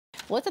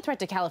Well, it's a threat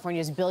to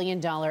California's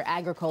billion-dollar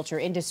agriculture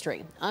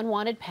industry.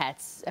 Unwanted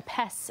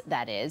pests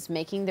that is,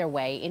 making their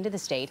way into the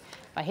state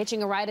by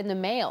hitching a ride in the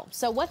mail.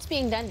 So what's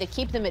being done to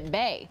keep them at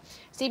bay?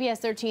 CBS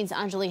 13's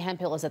Anjali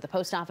Hemphill is at the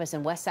post office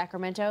in West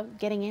Sacramento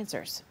getting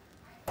answers.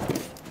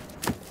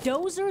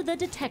 Dozer, the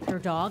detector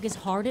dog, is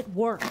hard at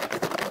work,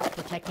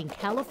 protecting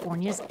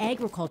California's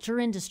agriculture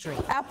industry.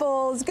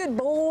 Apples, good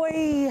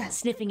boy.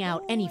 Sniffing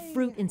out any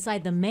fruit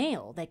inside the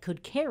mail that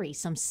could carry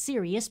some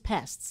serious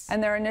pests.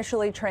 And they're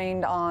initially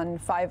trained on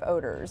 5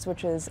 odors,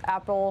 which is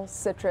apple,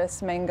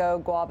 citrus, mango,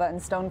 guava,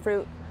 and stone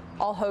fruit.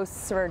 All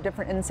hosts for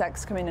different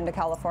insects coming into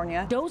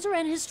California. Dozer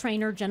and his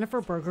trainer,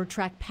 Jennifer Berger,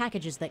 track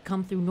packages that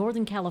come through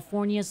Northern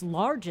California's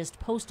largest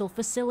postal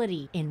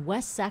facility in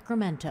West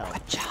Sacramento.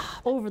 Good job.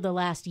 Over the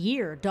last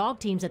year, dog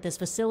teams at this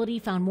facility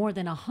found more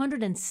than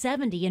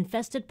 170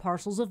 infested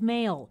parcels of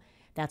mail.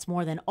 That's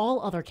more than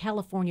all other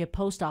California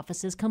post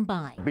offices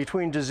combined.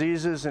 Between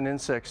diseases and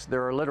insects,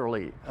 there are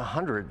literally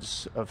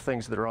hundreds of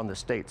things that are on the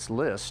state's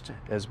list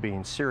as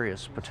being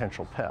serious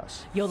potential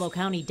pests. Yolo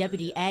County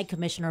Deputy Ag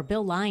Commissioner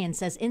Bill Lyon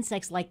says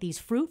insects like these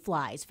fruit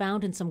flies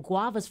found in some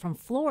guavas from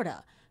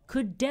Florida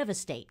could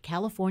devastate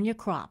California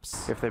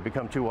crops. If they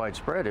become too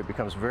widespread, it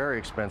becomes very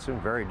expensive,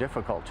 very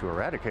difficult to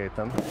eradicate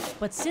them.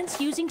 But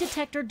since using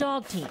detector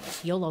dog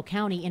teams, Yolo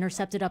County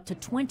intercepted up to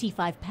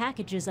 25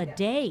 packages a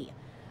day.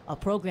 A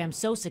program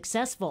so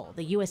successful,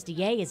 the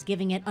USDA is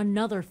giving it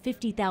another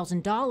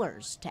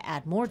 $50,000 to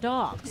add more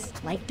dogs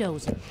like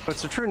Dozer.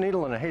 It's a true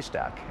needle in a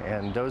haystack,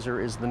 and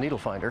Dozer is the needle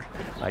finder.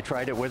 I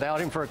tried it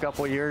without him for a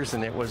couple of years,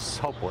 and it was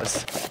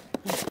hopeless.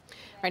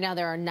 Right now,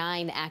 there are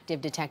 9 active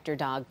detector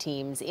dog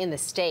teams in the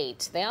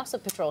state. They also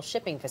patrol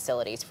shipping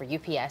facilities for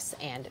UPS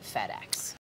and FedEx.